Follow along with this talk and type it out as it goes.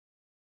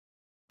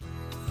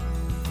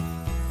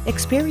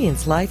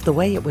Experience life the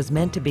way it was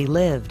meant to be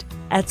lived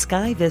at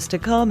Sky Vista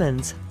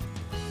Commons.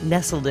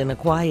 Nestled in a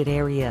quiet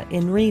area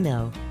in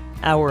Reno,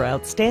 our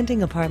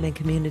outstanding apartment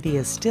community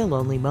is still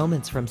only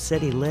moments from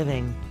city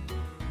living.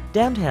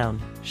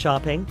 Downtown,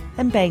 shopping,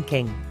 and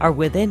banking are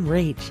within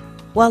reach,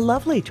 while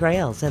lovely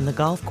trails and the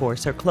golf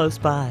course are close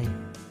by.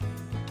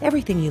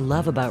 Everything you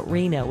love about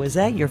Reno is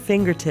at your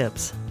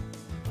fingertips.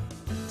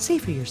 See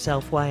for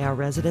yourself why our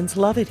residents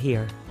love it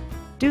here.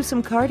 Do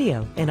some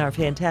cardio in our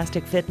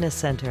fantastic fitness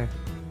center,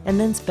 and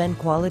then spend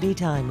quality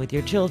time with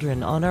your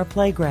children on our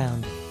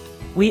playground.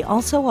 We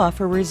also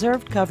offer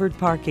reserved covered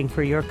parking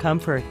for your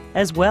comfort,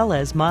 as well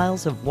as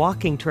miles of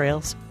walking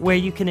trails where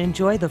you can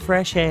enjoy the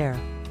fresh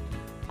air.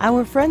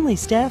 Our friendly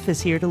staff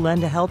is here to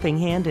lend a helping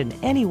hand in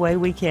any way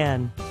we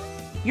can.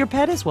 Your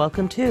pet is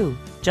welcome too.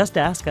 Just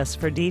ask us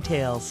for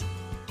details.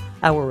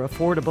 Our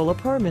affordable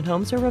apartment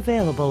homes are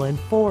available in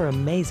 4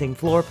 amazing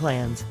floor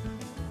plans.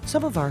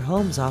 Some of our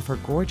homes offer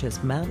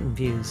gorgeous mountain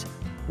views,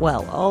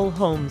 while all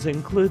homes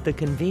include the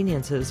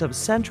conveniences of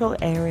central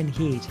air and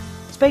heat,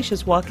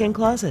 spacious walk-in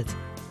closets,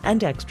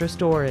 and extra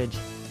storage.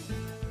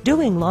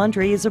 Doing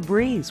laundry is a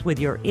breeze with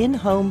your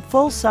in-home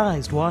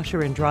full-sized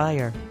washer and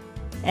dryer.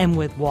 And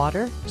with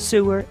water,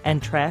 sewer,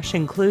 and trash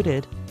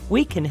included,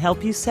 we can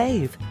help you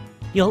save.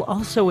 You'll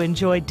also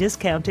enjoy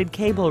discounted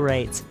cable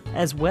rates,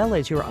 as well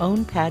as your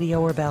own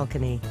patio or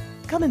balcony.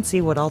 Come and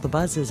see what all the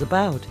buzz is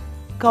about.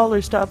 Call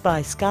or stop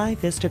by Sky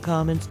Vista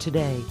Commons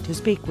today to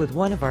speak with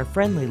one of our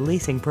friendly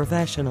leasing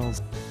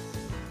professionals.